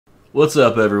What's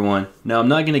up, everyone? Now, I'm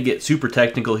not going to get super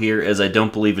technical here as I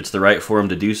don't believe it's the right forum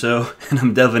to do so, and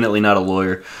I'm definitely not a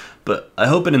lawyer, but I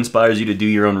hope it inspires you to do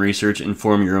your own research and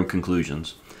form your own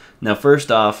conclusions. Now, first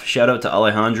off, shout out to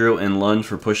Alejandro and Lund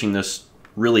for pushing this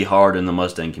really hard in the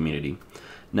Mustang community.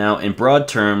 Now, in broad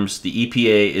terms, the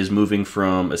EPA is moving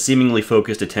from a seemingly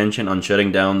focused attention on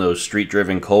shutting down those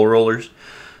street-driven coal rollers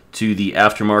to the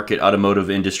aftermarket automotive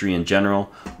industry in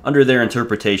general under their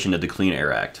interpretation of the Clean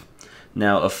Air Act.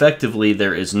 Now, effectively,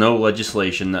 there is no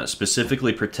legislation that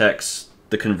specifically protects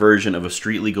the conversion of a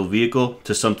street-legal vehicle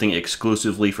to something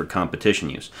exclusively for competition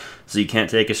use. So you can't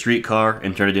take a street car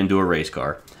and turn it into a race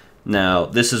car. Now,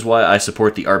 this is why I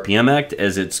support the RPM Act,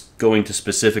 as it's going to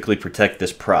specifically protect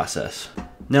this process.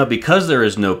 Now, because there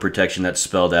is no protection that's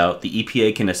spelled out, the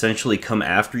EPA can essentially come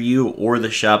after you or the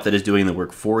shop that is doing the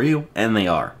work for you, and they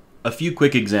are. A few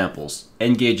quick examples.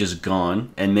 N-Gage is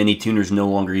gone, and many tuners no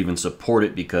longer even support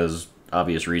it because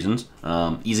obvious reasons.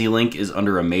 EasyLink is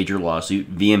under a major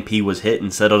lawsuit. VMP was hit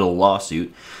and settled a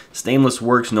lawsuit. Stainless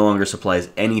Works no longer supplies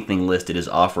anything listed as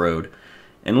off-road.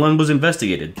 And Lund was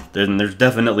investigated. There's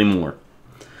definitely more.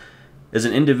 As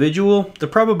an individual, the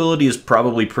probability is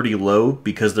probably pretty low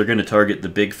because they're going to target the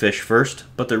big fish first,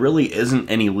 but there really isn't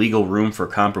any legal room for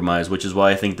compromise, which is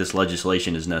why I think this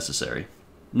legislation is necessary.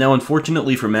 Now,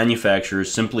 unfortunately for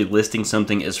manufacturers, simply listing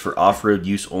something as for off-road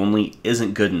use only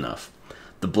isn't good enough.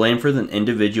 The blame for the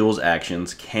individual's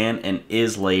actions can and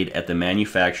is laid at the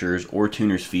manufacturer's or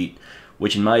tuner's feet,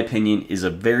 which in my opinion is a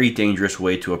very dangerous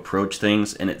way to approach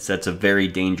things, and it sets a very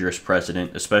dangerous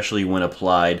precedent, especially when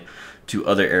applied to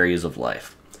other areas of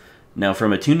life. Now,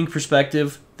 from a tuning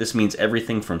perspective, this means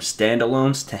everything from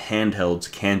standalones to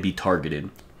handhelds can be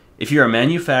targeted. If you're a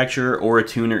manufacturer or a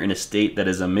tuner in a state that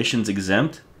is emissions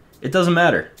exempt, it doesn't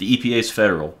matter. The EPA is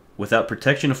federal. Without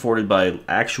protection afforded by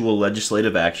actual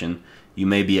legislative action, you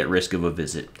may be at risk of a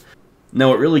visit. Now,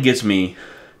 what really gets me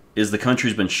is the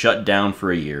country's been shut down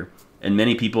for a year, and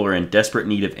many people are in desperate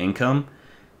need of income,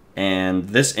 and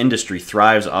this industry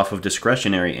thrives off of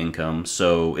discretionary income,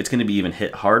 so it's going to be even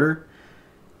hit harder,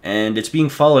 and it's being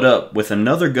followed up with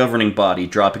another governing body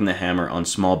dropping the hammer on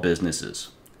small businesses.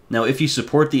 Now, if you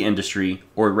support the industry,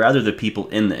 or rather the people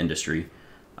in the industry,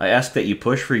 I ask that you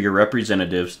push for your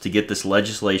representatives to get this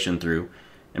legislation through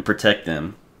and protect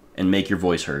them and make your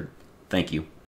voice heard. Thank you.